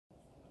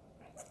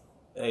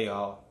Hey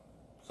y'all,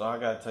 so I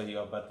gotta tell you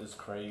about this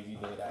crazy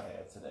date I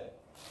had today.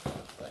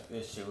 Like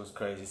this shit was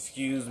crazy.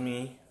 Excuse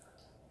me,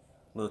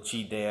 little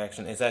cheat day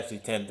action. It's actually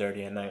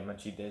 10:30 at night. My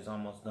cheat day is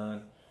almost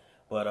done.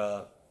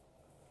 But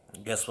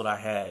guess what I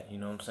had? You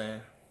know what I'm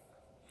saying?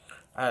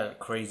 I had a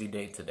crazy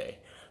day today.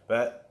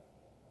 But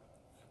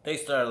they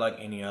started like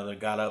any other.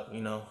 Got up,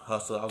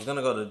 hustle. I was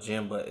gonna go to the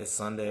gym, but it's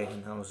Sunday,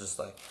 and I was just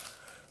like,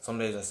 some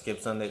days I skip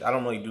Sundays. I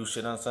don't really do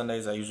shit on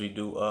Sundays. I usually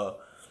do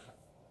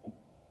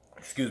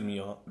excuse me,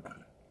 y'all.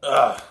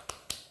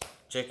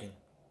 Chicken.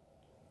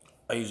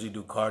 I usually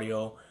do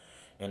cardio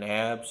and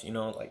abs,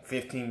 like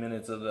 15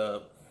 minutes of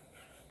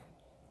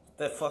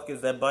that fuck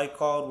is that bike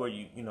called where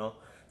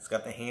it's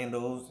got the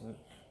handles and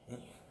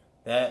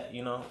that,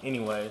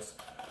 anyways.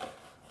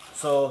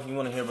 So, you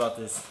want to hear about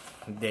this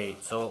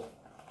date. So,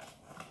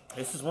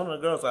 this is one of the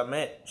girls I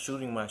met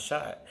shooting my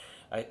shot.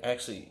 I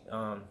actually,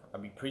 I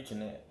be preaching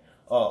that.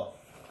 Oh,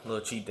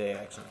 little cheat day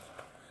action.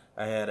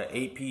 I had an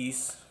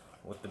 8-piece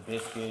with the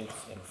biscuits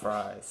and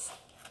fries,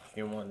 if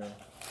you're wondering.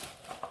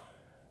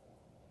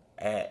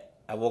 I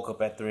woke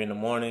up at 3 in the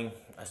morning.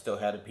 I still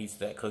had a piece of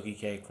that cookie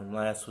cake from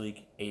last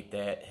week. Ate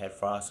that, had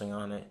frosting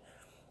on it.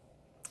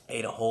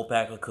 Ate a whole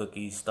pack of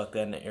cookies, stuck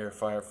that in the air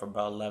fryer for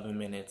about 11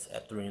 minutes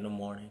at 3 in the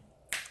morning.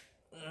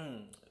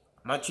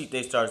 My cheat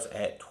day starts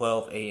at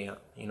 12 a.m.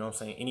 You know what I'm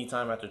saying?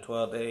 Anytime after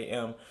 12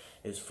 a.m.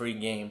 is free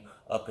game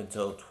up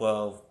until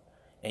 12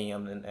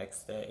 a.m. the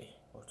next day.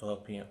 Or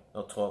 12 p.m.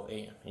 No, 12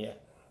 a.m. Yeah.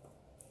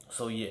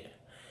 So, yeah.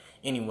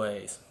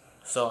 Anyways,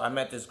 so I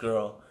met this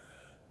girl.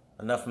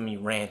 Enough of me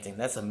ranting.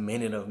 That's a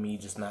minute of me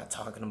just not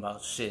talking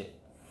about shit.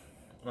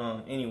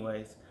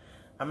 Anyways,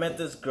 I met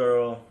this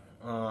girl.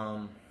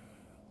 I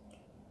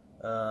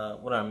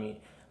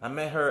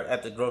met her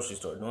at the grocery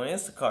store doing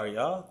Instacart,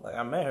 y'all. Like,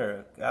 I met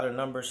her, got her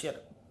number. She had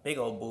a big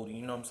old booty,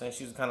 you know what I'm saying?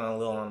 She was kind of a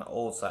little on the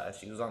old side.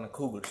 She was on the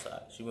cougar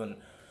side. She wasn't,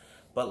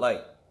 but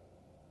like,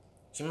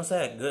 she must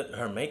have had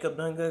her makeup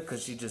done good,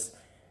 because she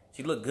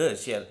looked good.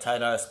 She had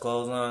tight-ass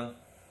clothes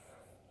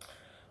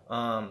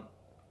on.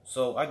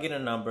 So I get her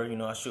number,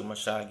 I shoot my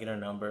shot, get her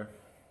number.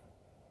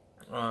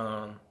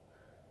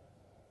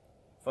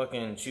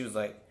 She was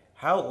like,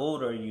 how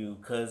old are you?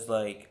 Cause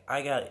like,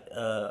 I got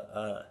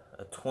a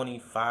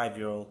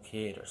 25-year-old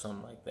kid or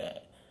something like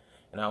that.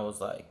 And I was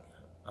like,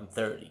 I'm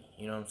 30,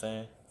 you know what I'm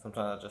saying?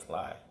 Sometimes I just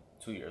lie,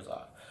 2 years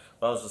off.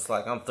 But I was just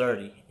like, I'm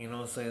 30, you know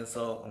what I'm saying?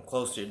 So I'm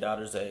close to your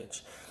daughter's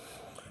age.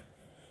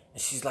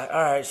 And she's like,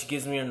 all right, she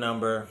gives me her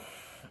number.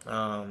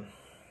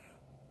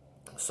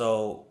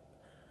 So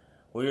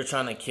we were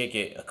trying to kick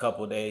it a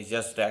couple days.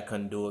 Yesterday I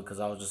couldn't do it because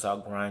I was just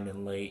out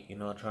grinding late,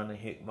 trying to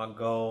hit my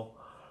goal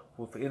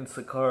with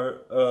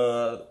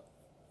Instacart.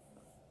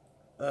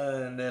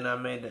 And then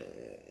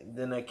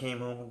I came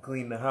home and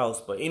cleaned the house.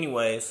 But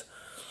anyways,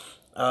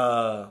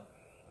 so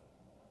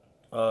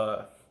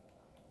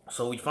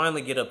we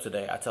finally get up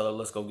today. I tell her,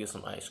 let's go get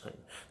some ice cream.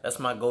 That's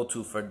my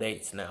go-to for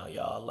dates now,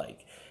 y'all.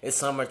 Like, it's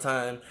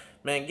summertime.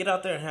 Man, get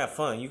out there and have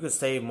fun. You can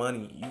save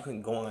money. You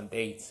can go on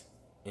dates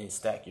and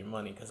stack your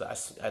money, because I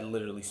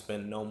literally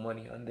spend no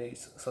money on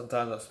dates.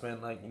 Sometimes I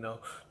spend like, $20,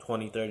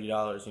 $30, you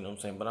know what I'm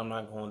saying? But I'm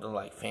not going to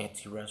like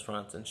fancy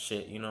restaurants and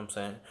shit, you know what I'm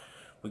saying?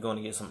 We're going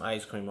to get some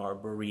ice cream or a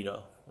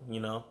burrito,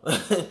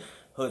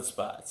 hood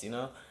spots,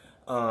 So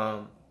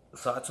I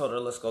told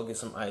her, let's go get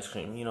some ice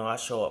cream. I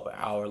show up an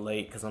hour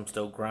late because I'm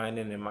still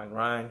grinding, and my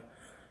grind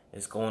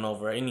is going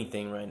over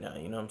anything right now,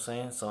 you know what I'm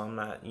saying? So I'm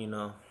not,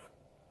 I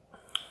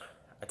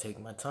take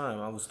my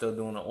time. I was still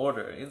doing an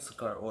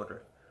Instacart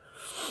order.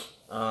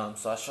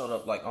 So I showed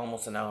up like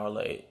almost an hour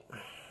late.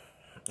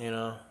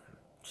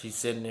 She's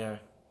sitting there.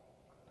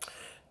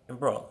 And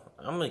bro,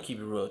 I'm gonna keep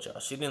it real with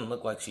y'all. She didn't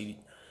look like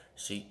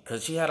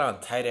cause she had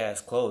on tight ass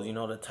clothes.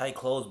 The tight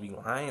clothes be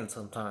lying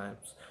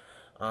sometimes.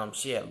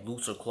 She had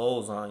looser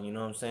clothes on, you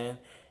know what I'm saying?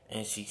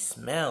 And she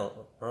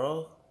smelled,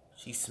 bro.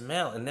 She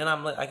smelled. And then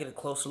I get a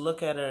closer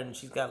look at her, and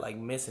she's got like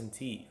missing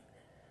teeth.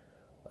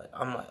 Like,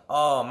 I'm like,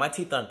 oh, my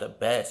teeth aren't the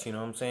best, you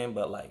know what I'm saying?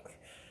 But like,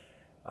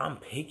 I'm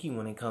picky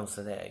when it comes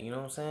to that, you know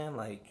what I'm saying?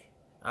 Like,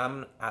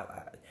 I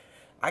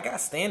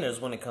got standards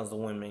when it comes to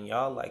women,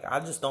 y'all. Like, I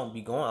just don't be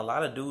going. A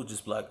lot of dudes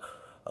just be like,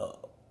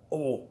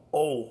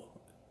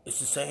 it's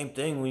the same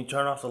thing when you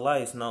turn off the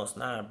lights. No, it's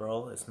not,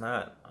 bro. It's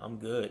not. I'm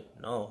good.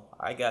 No,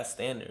 I got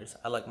standards.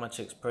 I like my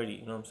chicks pretty,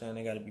 you know what I'm saying?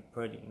 They gotta be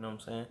pretty, you know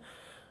what I'm saying?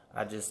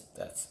 I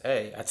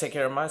take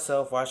care of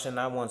myself. Why shouldn't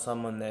I want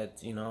someone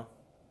that,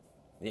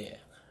 yeah.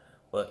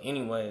 But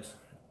anyways,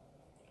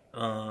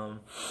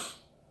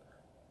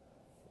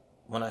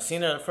 when I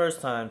seen her the first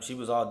time, she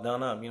was all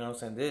done up, you know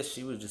what I'm saying?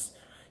 She was just,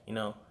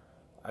 I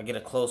get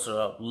a closer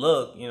up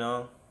look,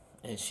 and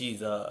she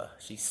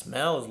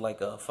smells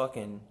like a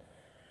fucking,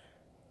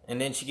 and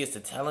then she gets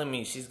to telling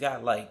me she's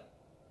got like,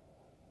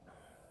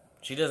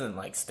 she doesn't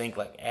like stink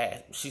like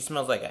ass. She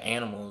smells like an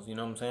animal, you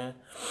know what I'm saying?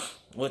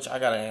 Which I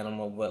got an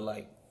animal, but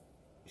like,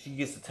 she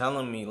gets to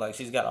telling me like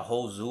she's got a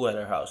whole zoo at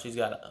her house. She's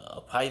got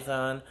a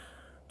python,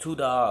 2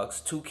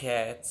 dogs, 2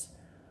 cats,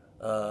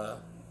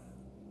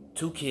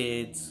 2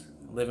 kids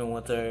living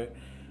with her,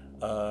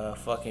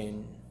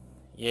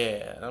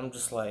 yeah, and I'm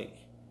just like,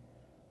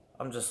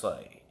 I'm just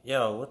like,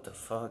 yo, what the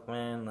fuck,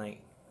 man? Like,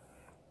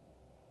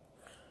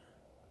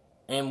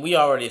 and we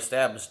already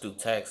established through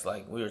text,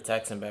 like, we were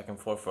texting back and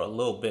forth for a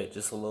little bit,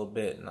 just a little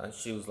bit. And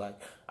she was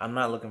like, I'm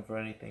not looking for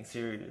anything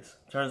serious.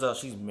 Turns out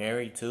she's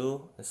married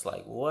too. It's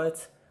like,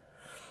 what?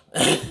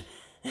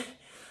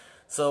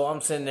 So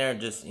I'm sitting there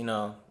just,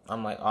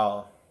 I'm like,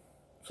 oh.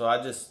 So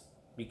I just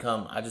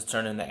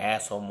turn into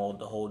asshole mode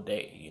the whole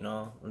day,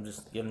 I'm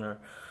just giving her,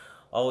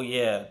 oh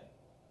yeah.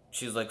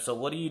 She's like, so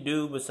what do you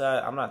do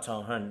besides, I'm not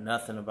telling her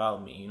nothing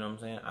about me, you know what I'm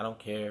saying? I don't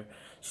care.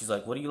 She's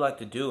like, what do you like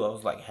to do? I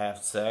was like, have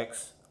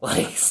sex.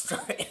 Like,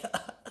 straight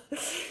up.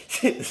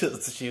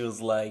 She was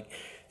like,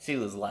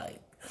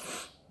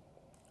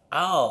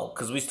 oh,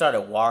 because we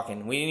started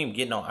walking. We didn't even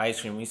get no ice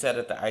cream. We sat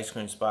at the ice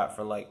cream spot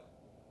for like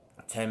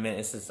 10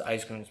 minutes. This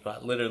ice cream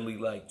spot, literally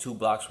like 2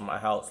 blocks from my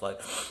house. Like,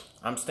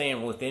 I'm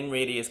staying within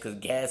radius because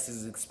gas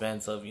is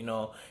expensive,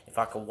 If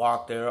I could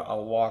walk there,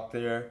 I'll walk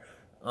there.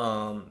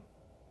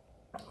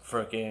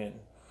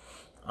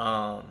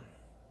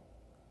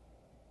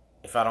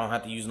 If I don't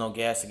have to use no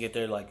gas to get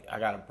there, like, I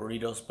got a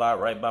burrito spot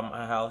right by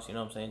my house, you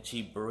know what I'm saying?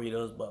 Cheap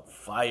burritos, but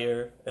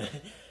fire.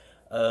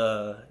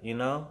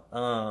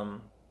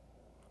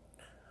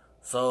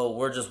 So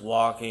we're just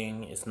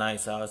walking. It's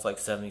nice out. It's like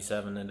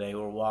 77 today.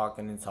 We're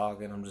walking and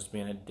talking. I'm just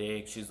being a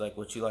dick. She's like,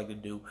 what you like to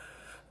do?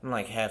 I'm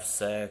like, have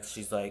sex.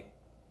 She's like,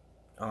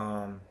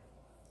 why'd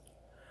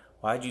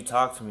you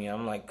talk to me?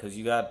 I'm like, cause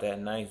you got that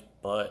nice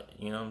butt,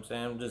 you know what I'm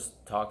saying? I'm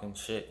just talking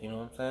shit, you know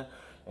what I'm saying?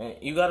 And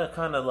you gotta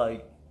kind of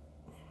like,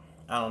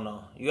 I don't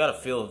know, you gotta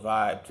feel the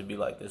vibe to be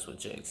like this with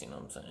chicks, you know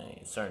what I'm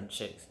saying? Certain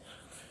chicks.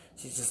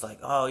 She's just like,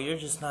 oh, you're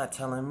just not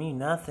telling me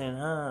nothing,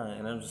 huh?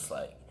 And I'm just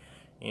like,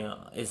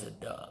 it's a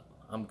dub.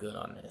 I'm good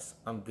on this.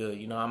 I'm good.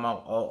 I'm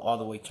all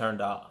the way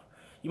turned off.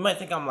 You might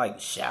think I'm like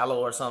shallow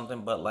or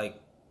something, but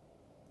like,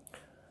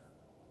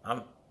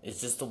 it's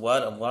just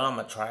what I'm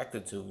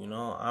attracted to,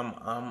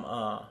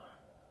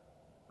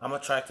 I'm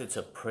attracted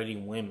to pretty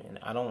women.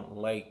 I don't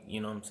like,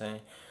 you know what I'm saying?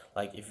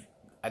 Like, if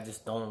I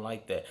just don't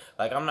like that.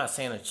 Like, I'm not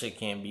saying a chick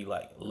can't be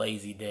like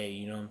lazy day,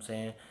 you know what I'm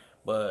saying?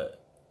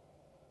 But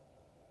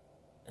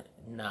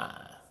nah,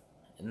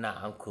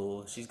 I'm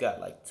cool. She's got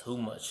like too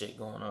much shit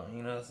going on,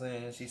 you know what I'm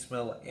saying? She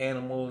smell like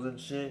animals and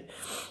shit.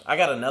 I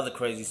got another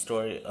crazy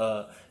story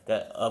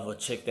that of a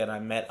chick that I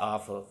met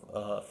off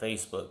of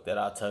Facebook that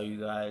I'll tell you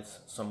guys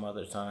some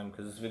other time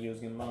because this video is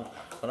getting long.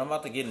 But I'm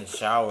about to get in the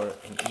shower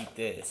and eat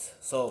this.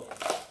 So,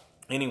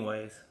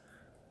 anyways,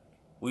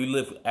 we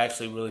live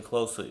actually really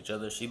close to each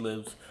other. She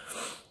lives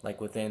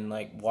like within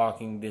like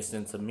walking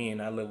distance of me,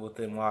 and I live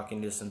within walking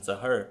distance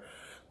of her.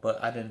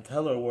 But I didn't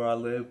tell her where I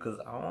live because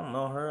I don't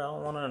know her. I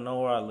don't want her to know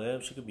where I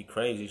live. She could be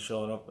crazy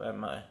showing up at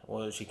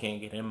she can't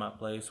get in my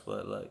place,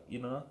 but like,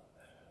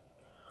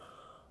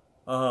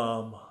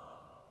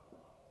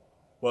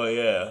 Well,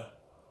 yeah,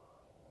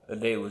 the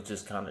date was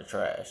just kind of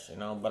trash,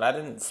 but I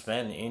didn't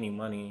spend any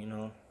money,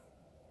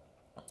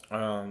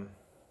 I'm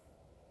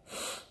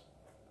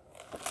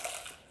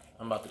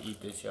about to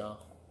eat this, y'all.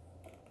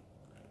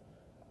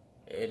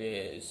 It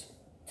is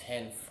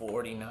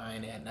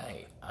 10:49 at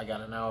night. I got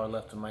an hour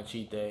left of my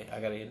cheat day. I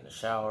gotta get in the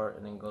shower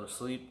and then go to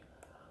sleep.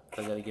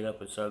 I gotta get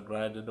up and start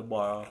grinding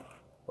tomorrow.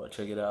 But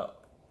check it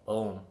out.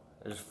 Boom.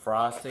 There's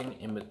frosting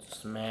and it's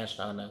smashed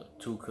on the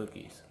 2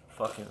 cookies.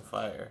 Fucking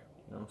fire.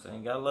 You know what I'm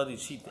saying? Gotta love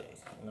these cheat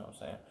days. You know what I'm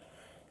saying?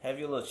 Have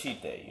your little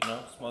cheat day,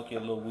 Smoke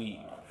your little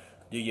weed.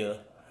 Do your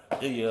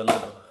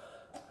little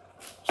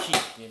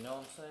cheat, you know what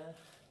I'm saying?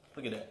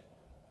 Look at that.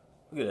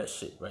 Look at that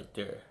shit right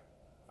there.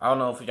 I don't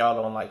know if y'all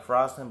don't like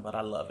frosting, but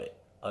I love it.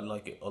 I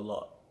like it a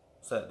lot.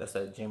 That's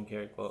that Jim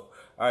Carrey quote.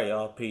 Alright,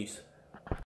 y'all. Peace.